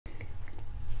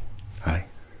Hi.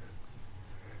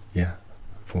 Yeah,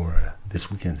 for this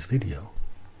weekend's video,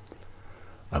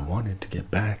 I wanted to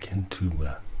get back into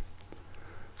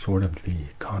sort of the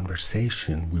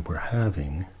conversation we were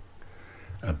having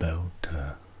about,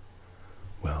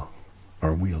 well,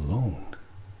 are we alone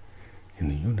in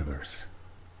the universe?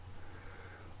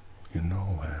 You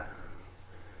know,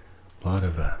 a lot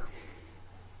of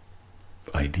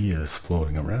ideas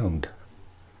floating around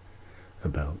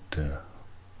about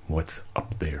what's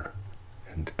up there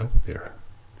and out there.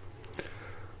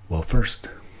 Well, first,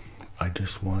 I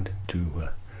just wanted to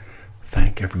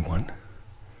thank everyone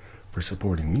for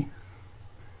supporting me.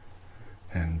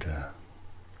 And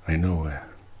I know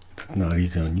it's not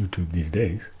easy on YouTube these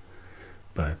days,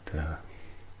 but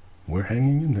we're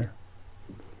hanging in there.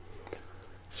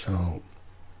 So,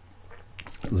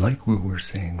 like we were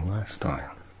saying last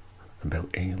time about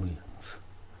aliens,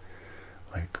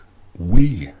 like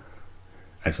we,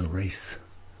 as a race,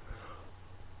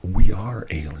 we are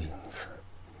aliens.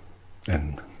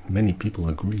 And many people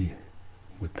agree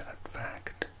with that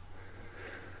fact.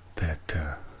 That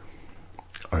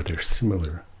are there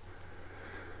similar,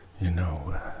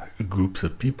 groups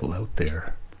of people out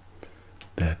there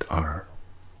that are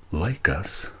like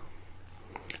us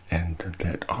and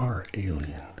that are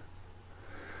alien?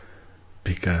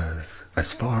 Because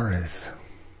as far as,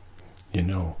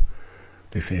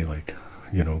 they say like,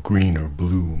 green or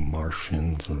blue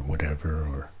Martians or whatever,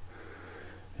 or,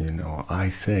 I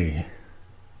say,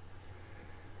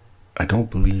 I don't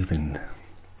believe in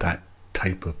that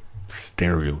type of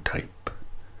stereotype,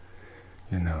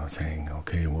 saying,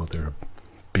 okay, well, they're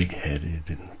big-headed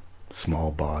and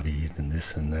small-bodied and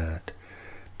this and that.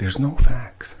 There's no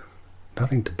facts,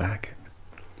 nothing to back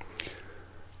it.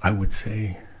 I would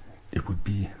say it would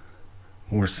be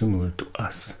more similar to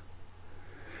us.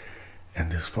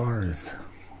 And as far as,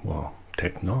 well,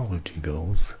 technology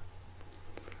goes,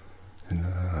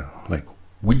 like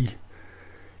we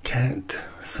can't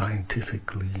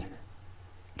scientifically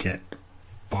get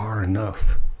far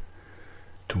enough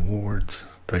towards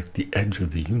like the edge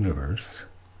of the universe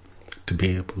to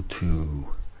be able to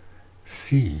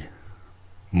see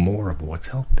more of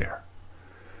what's out there.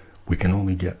 We can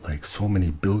only get like so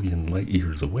many billion light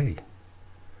years away,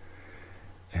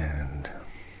 and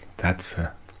that's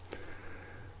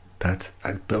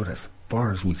about as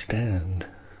far as we stand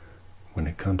when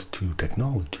it comes to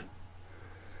technology.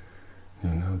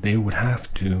 They would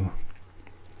have to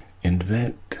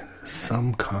invent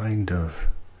some kind of,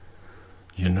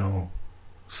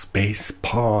 space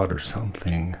pod or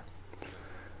something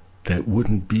that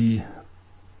wouldn't be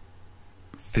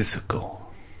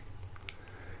physical.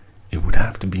 It would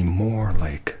have to be more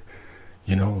like,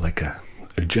 like a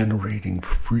generating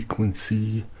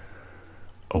frequency,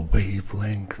 a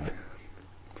wavelength,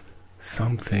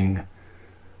 something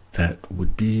that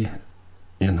would be,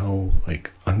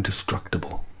 like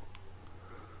indestructible,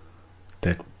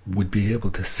 that would be able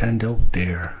to send out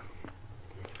there,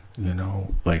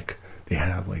 like they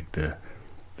have like the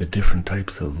different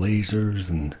types of lasers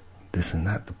and this and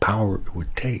that, the power it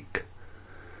would take.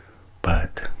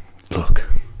 But look,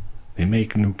 they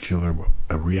make nuclear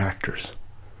reactors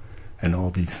and all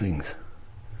these things.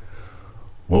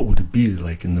 What would it be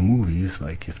like in the movies,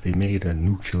 like if they made a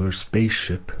nuclear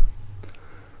spaceship,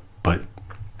 but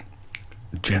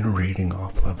generating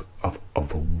off of a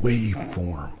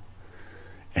waveform,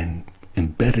 and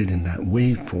embedded in that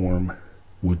waveform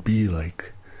would be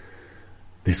like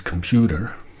this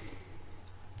computer,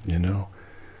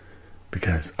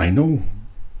 because I know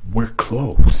we're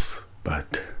close,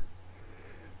 but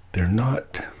they're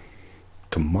not,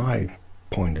 to my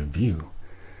point of view,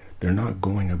 they're not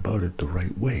going about it the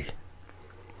right way.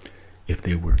 If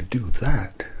they were to do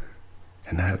that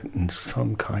and have it in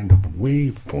some kind of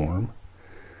waveform,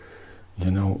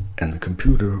 and the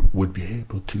computer would be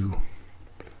able to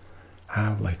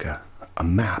have like a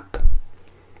map.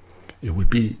 It would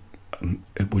be,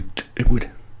 it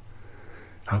would,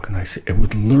 how can I say, it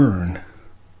would learn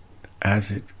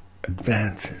as it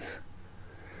advances.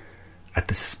 At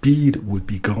the speed it would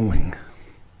be going,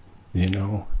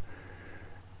 even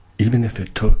if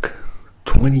it took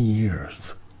 20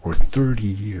 years or 30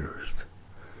 years,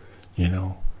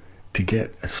 to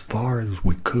get as far as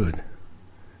we could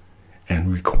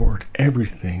and record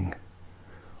everything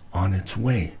on its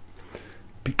way.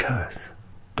 Because,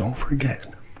 don't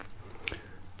forget,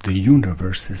 the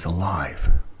universe is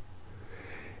alive.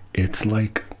 It's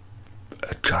like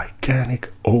a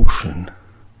gigantic ocean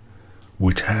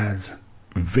which has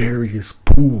various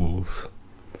pools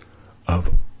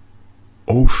of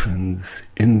oceans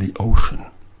in the ocean.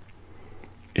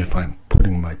 If I'm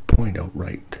putting my point out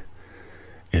right,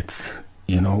 it's,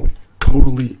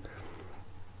 totally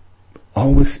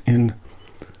always in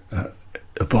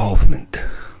evolvement.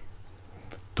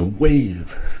 The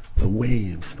waves, the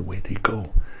way they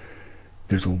go.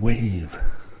 There's a wave,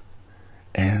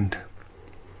 and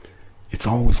it's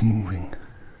always moving.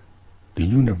 The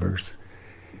universe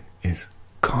is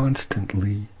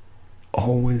constantly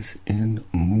always in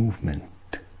movement.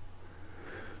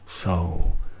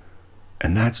 So,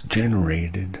 and that's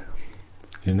generated,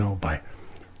 by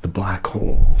the black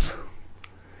holes.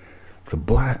 The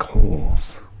black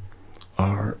holes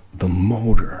are the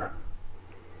motor.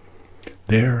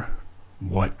 They're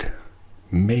what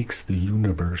makes the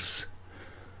universe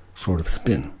sort of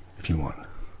spin, if you want.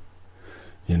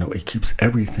 It keeps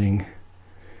everything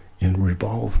in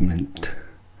revolvement,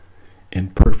 in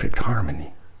perfect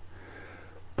harmony.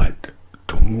 But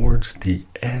towards the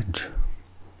edge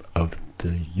of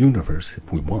the universe,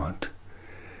 if we want,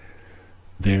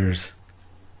 there's,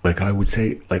 I would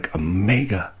say, a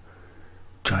mega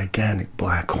gigantic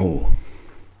black hole.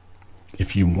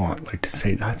 If you want, to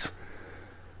say that's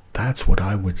what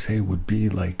I would say would be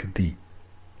the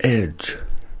edge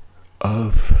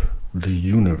of the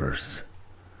universe.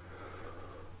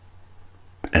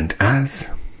 And as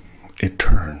it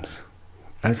turns,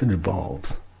 as it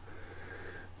evolves,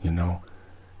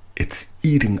 it's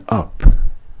eating up,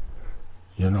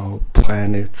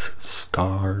 planets,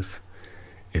 stars.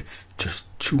 It's just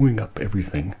chewing up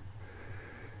everything,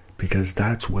 because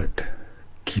that's what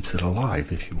keeps it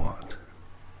alive, if you want.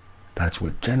 That's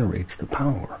what generates the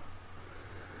power.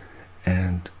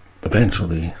 And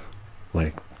eventually,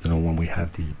 when we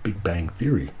had the Big Bang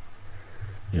Theory,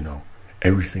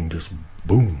 everything just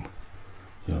boom.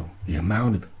 The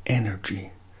amount of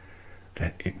energy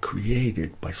that it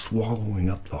created by swallowing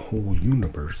up the whole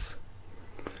universe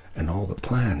and all the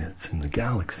planets and the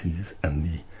galaxies and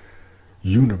the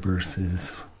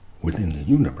universes within the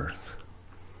universe.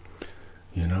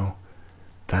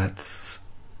 That's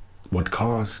what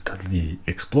caused the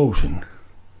explosion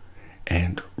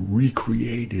and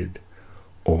recreated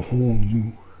a whole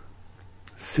new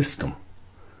system,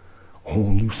 a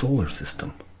whole new solar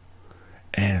system,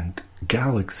 and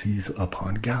galaxies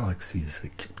upon galaxies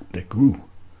that grew.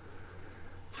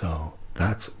 So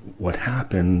that's what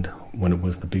happened when it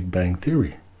was the Big Bang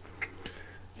Theory.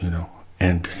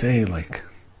 And to say,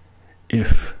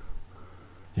 if,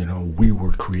 we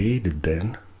were created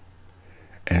then,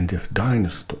 and if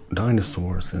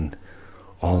dinosaurs and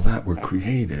all that were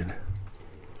created,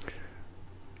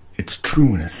 it's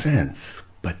true in a sense,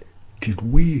 but did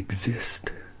we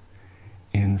exist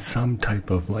in some type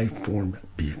of life form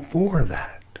before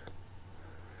that?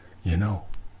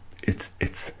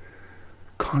 It's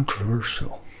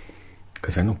controversial,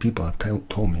 because I know people have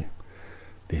told me,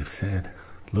 they've said,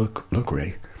 look,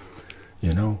 Ray,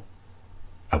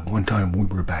 at one time we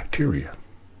were bacteria.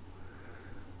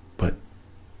 But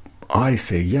I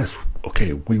say, yes,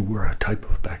 okay, we were a type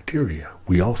of bacteria.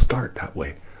 We all start that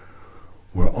way.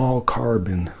 We're all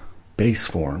carbon base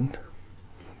formed,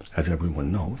 as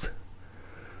everyone knows,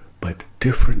 but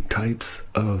different types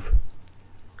of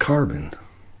carbon,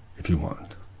 if you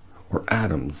want, or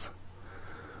atoms.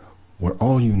 We're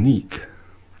all unique.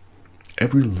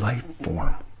 Every life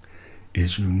form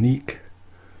is unique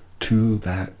to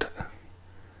that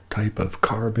type of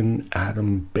carbon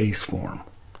atom base form.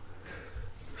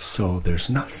 So there's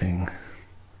nothing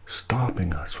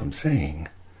stopping us from saying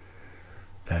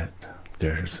that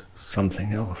there's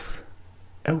something else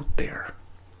out there.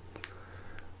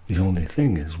 The only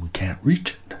thing is we can't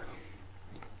reach it.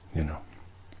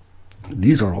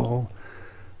 These are all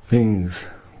things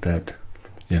that,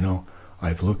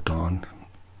 I've looked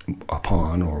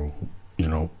upon or,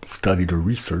 studied or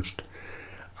researched.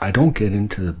 I don't get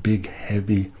into the big,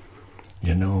 heavy,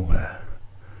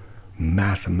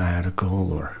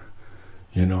 mathematical or,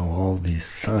 all these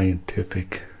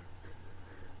scientific,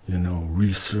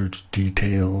 research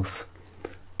details,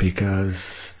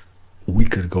 because we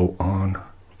could go on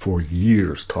for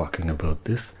years talking about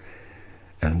this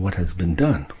and what has been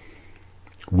done.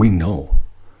 We know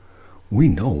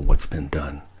what's been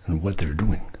done and what they're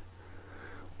doing.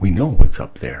 We know what's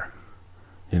up there.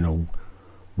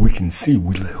 We can see.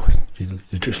 You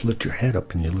just lift your head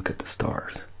up and you look at the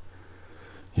stars.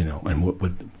 And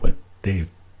what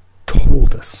they've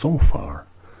told us so far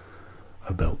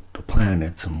about the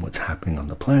planets and what's happening on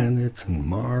the planets and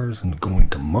Mars and going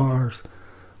to Mars.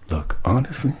 Look,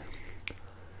 honestly,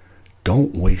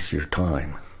 don't waste your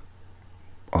time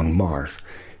on Mars.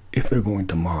 If they're going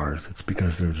to Mars, it's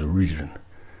because there's a reason.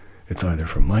 It's either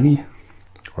for money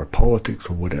or politics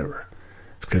or whatever.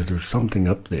 It's because there's something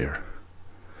up there,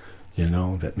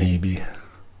 that maybe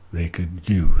they could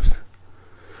use.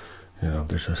 You know,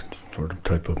 there's a sort of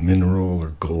type of mineral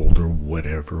or gold or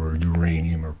whatever, or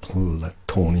uranium or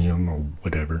plutonium or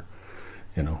whatever.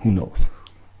 You know, who knows?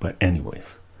 But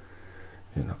anyways,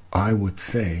 you know, I would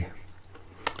say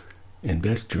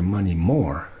invest your money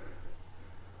more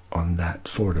on that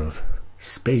sort of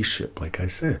spaceship, like I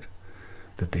said,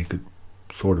 that they could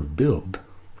sort of build,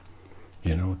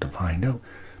 you know, to find out.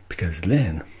 Because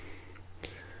then,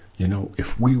 you know,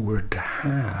 if we were to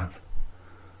have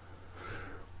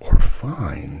or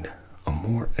find a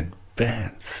more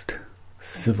advanced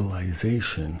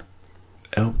civilization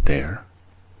out there,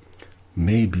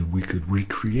 maybe we could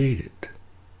recreate it.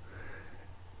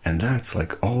 And that's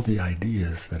like all the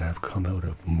ideas that have come out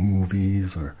of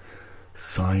movies or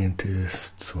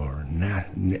scientists or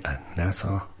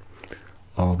NASA,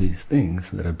 all these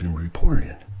things that have been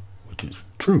reported, which is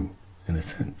true in a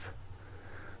sense.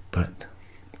 But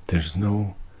there's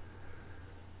no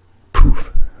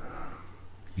proof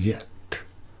yet,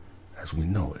 as we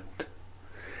know it.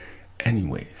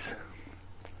 Anyways,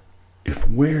 if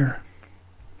we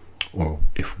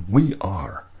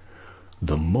are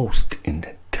the most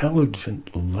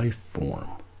intelligent life form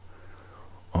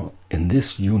in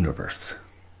this universe,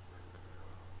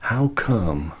 how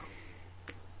come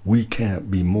we can't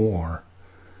be more,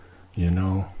 you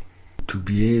know, to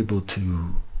be able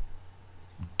to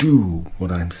do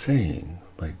what I'm saying,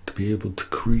 like to be able to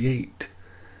create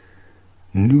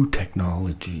new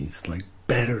technologies, like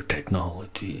better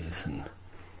technologies, and,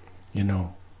 you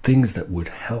know, things that would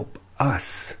help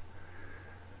us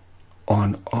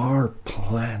on our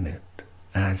planet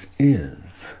as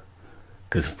is.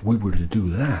 Because if we were to do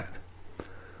that,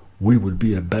 we would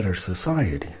be a better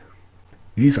society.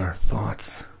 These are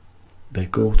thoughts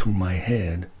that go through my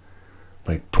head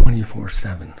like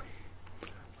 24/7.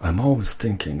 I'm always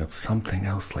thinking of something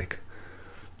else, like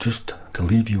just to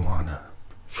leave you on a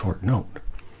short note.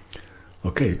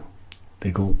 Okay,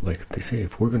 they say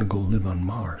if we're going to go live on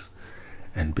Mars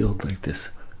and build like this,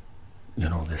 you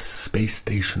know, this space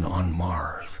station on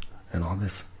Mars and all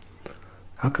this,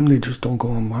 how come they just don't go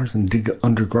on Mars and dig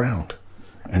underground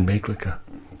and make like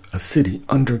a city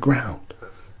underground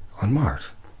on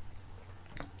Mars?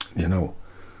 You know,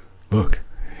 look,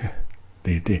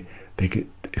 they could,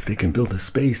 if they can build a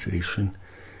space station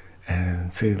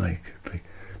and say like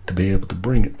to be able to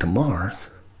bring it to Mars,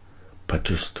 but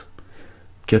just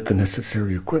get the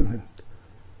necessary equipment,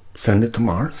 send it to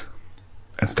Mars,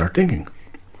 and start digging,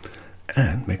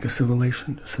 and make a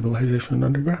civilization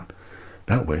underground.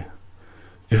 That way,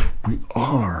 if we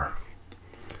are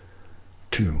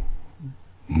to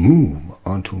move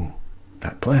onto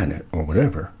that planet or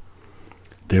whatever,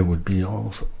 there would be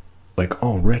also like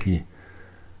already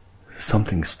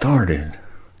something started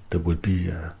that would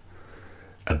be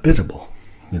habitable,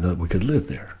 you know, that we could live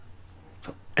there.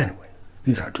 So anyway,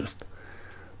 these are just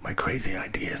my crazy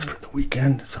ideas for the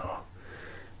weekend. So,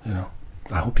 you know,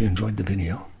 I hope you enjoyed the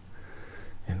video.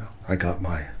 You know, I got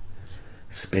my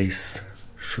space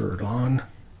shirt on.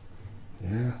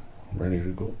 Yeah, I'm ready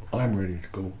to go. I'm ready to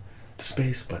go to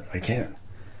space, but I can't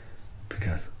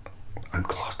because I'm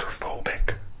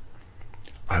claustrophobic.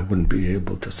 I wouldn't be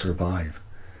able to survive.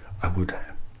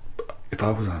 If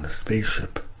I was on a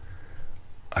spaceship,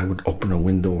 I would open a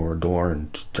window or a door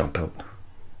and just jump out.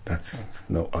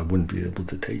 No, I wouldn't be able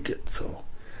to take it. So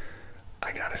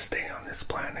I gotta stay on this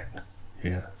planet.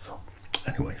 Yeah, so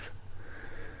anyways,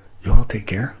 you all take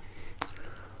care.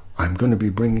 I'm going to be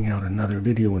bringing out another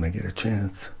video when I get a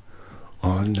chance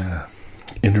on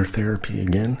inner therapy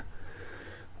again,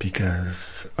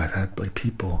 because I've had like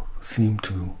people seem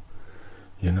to,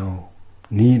 you know,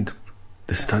 need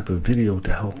this type of video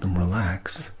to help them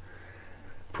relax,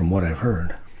 from what I've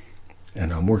heard.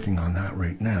 And I'm working on that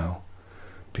right now,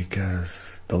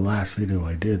 because the last video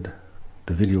I did,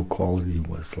 the video quality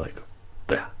was like,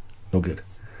 bleh, no good.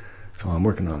 So I'm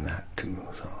working on that too.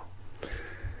 So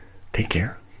take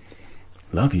care,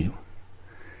 love you,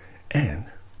 and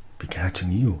be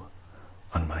catching you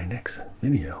on my next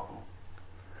video.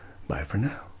 Bye for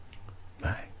now.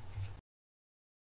 Bye.